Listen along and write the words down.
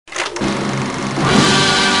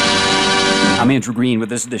I'm Andrew Green with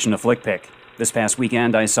this edition of Flick Pick. This past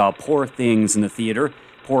weekend, I saw Poor Things in the theater.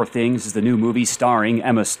 Poor Things is the new movie starring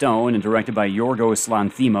Emma Stone and directed by Yorgos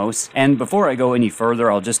Lanthimos. And before I go any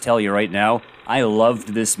further, I'll just tell you right now, I loved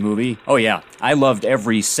this movie. Oh yeah, I loved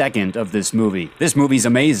every second of this movie. This movie's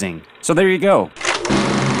amazing. So there you go.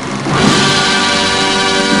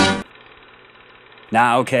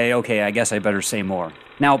 Nah, okay, I guess I better say more.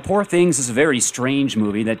 Now, Poor Things is a very strange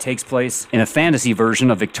movie that takes place in a fantasy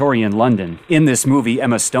version of Victorian London. In this movie,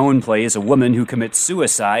 Emma Stone plays a woman who commits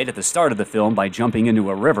suicide at the start of the film by jumping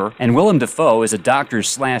into a river, and Willem Dafoe is a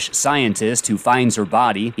doctor/scientist who finds her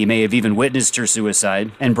body, he may have even witnessed her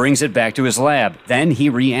suicide, and brings it back to his lab. Then he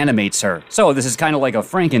reanimates her. So this is kind of like a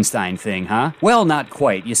Frankenstein thing, huh? Well, not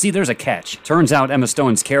quite. You see, there's a catch. Turns out Emma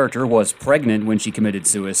Stone's character was pregnant when she committed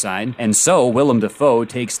suicide, and so Willem Dafoe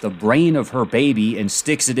takes the brain of her baby and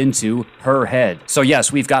sticks it into her head. So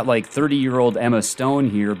yes, we've got like 30-year-old Emma Stone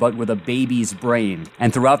here, but with a baby's brain.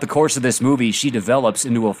 And throughout the course of this movie, she develops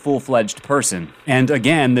into a full-fledged person. And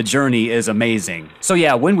again, the journey is amazing. So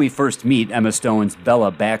yeah, when we first meet Emma Stone's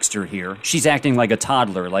Bella Baxter here, she's acting like a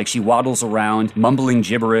toddler, like she waddles around, mumbling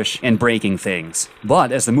gibberish and breaking things.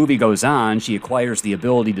 But as the movie goes on, she acquires the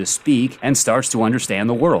ability to speak and starts to understand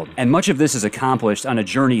the world. And much of this is accomplished on a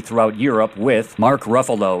journey throughout Europe with Mark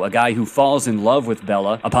Ruffalo, a guy who falls in love with Bella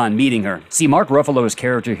upon meeting her. See, Mark Ruffalo's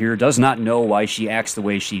character here does not know why she acts the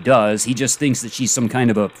way she does. He just thinks that she's some kind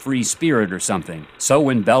of a free spirit or something. So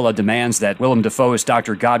when Bella demands that Willem Dafoe's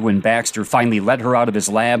Dr. Godwin Baxter finally let her out of his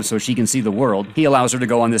lab so she can see the world, he allows her to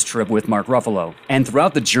go on this trip with Mark Ruffalo. And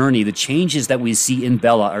throughout the journey, the changes that we see in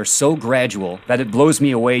Bella are so gradual that it blows me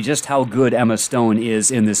away just how good Emma Stone is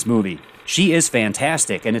in this movie. She is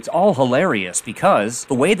fantastic, and it's all hilarious because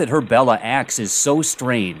the way that her Bella acts is so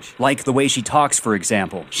strange. Like the way she talks, for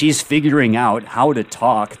example. She's figuring out how to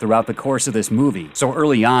talk throughout the course of this movie. So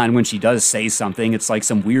early on, when she does say something, it's like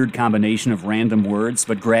some weird combination of random words,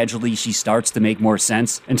 but gradually she starts to make more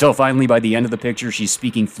sense, until finally by the end of the picture, she's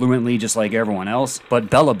speaking fluently just like everyone else. But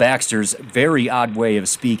Bella Baxter's very odd way of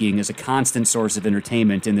speaking is a constant source of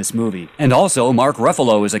entertainment in this movie. And also, Mark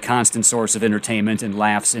Ruffalo is a constant source of entertainment and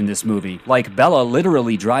laughs in this movie. Like, Bella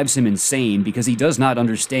literally drives him insane because he does not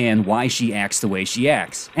understand why she acts the way she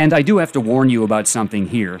acts. And I do have to warn you about something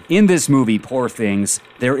here. In this movie, Poor Things,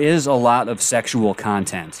 there is a lot of sexual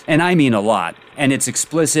content. And I mean a lot. And it's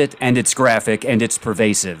explicit, and it's graphic, and it's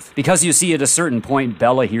pervasive. Because you see, at a certain point,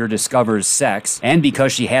 Bella here discovers sex, and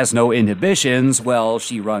because she has no inhibitions, well,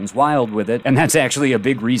 she runs wild with it, and that's actually a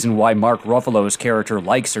big reason why Mark Ruffalo's character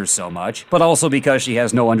likes her so much, but also because she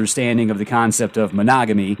has no understanding of the concept of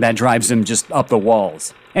monogamy that drives him just up the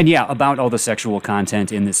walls. And yeah, about all the sexual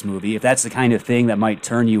content in this movie, if that's the kind of thing that might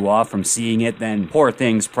turn you off from seeing it, then Poor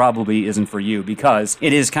Things probably isn't for you, because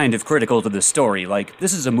it is kind of critical to the story. Like,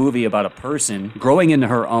 this is a movie about a person growing into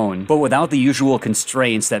her own, but without the usual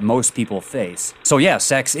constraints that most people face. So yeah,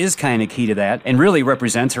 sex is kind of key to that, and really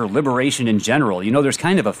represents her liberation in general. You know, there's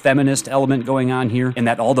kind of a feminist element going on here, in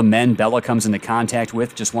that all the men Bella comes into contact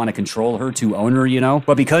with just want to control her to own her, you know?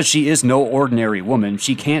 But because she is no ordinary woman,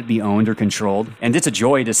 she can't be owned or controlled, and it's a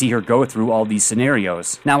joy to see her go through all these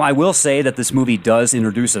scenarios. Now, I will say that this movie does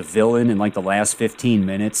introduce a villain in like the last 15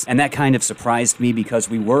 minutes, and that kind of surprised me because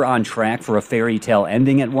we were on track for a fairy tale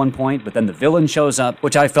ending at one point, but then the villain shows up,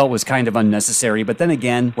 which I felt was kind of unnecessary, but then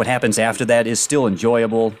again, what happens after that is still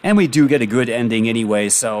enjoyable, and we do get a good ending anyway,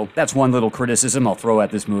 so that's one little criticism I'll throw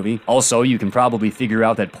at this movie. Also, you can probably figure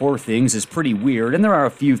out that Poor Things is pretty weird, and there are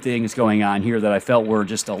a few things going on here that I felt were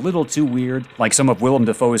just a little too weird, like some of Willem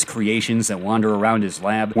Dafoe's creations that wander around his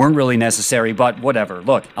lab weren't really necessary, but whatever.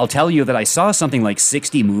 Look, I'll tell you that I saw something like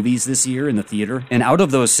 60 movies this year in the theater, and out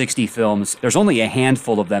of those 60 films, there's only a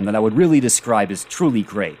handful of them that I would really describe as truly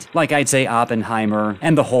great. Like I'd say Oppenheimer,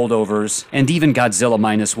 and The Holdovers, and even Godzilla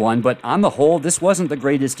 -1, but on the whole, this wasn't the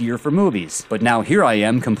greatest year for movies. But now here I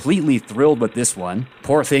am, completely thrilled with this one.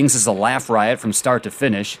 Poor Things is a laugh riot from start to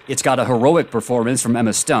finish. It's got a heroic performance from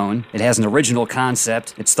Emma Stone. It has an original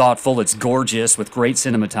concept. It's thoughtful, it's gorgeous, with great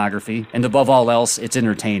cinematography, and above all else, it's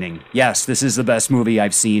entertaining. Yes, this is the best movie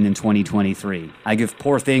I've seen in 2023. I give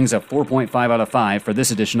Poor Things a 4.5 out of 5 for this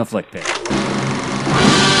edition of Flick Pick.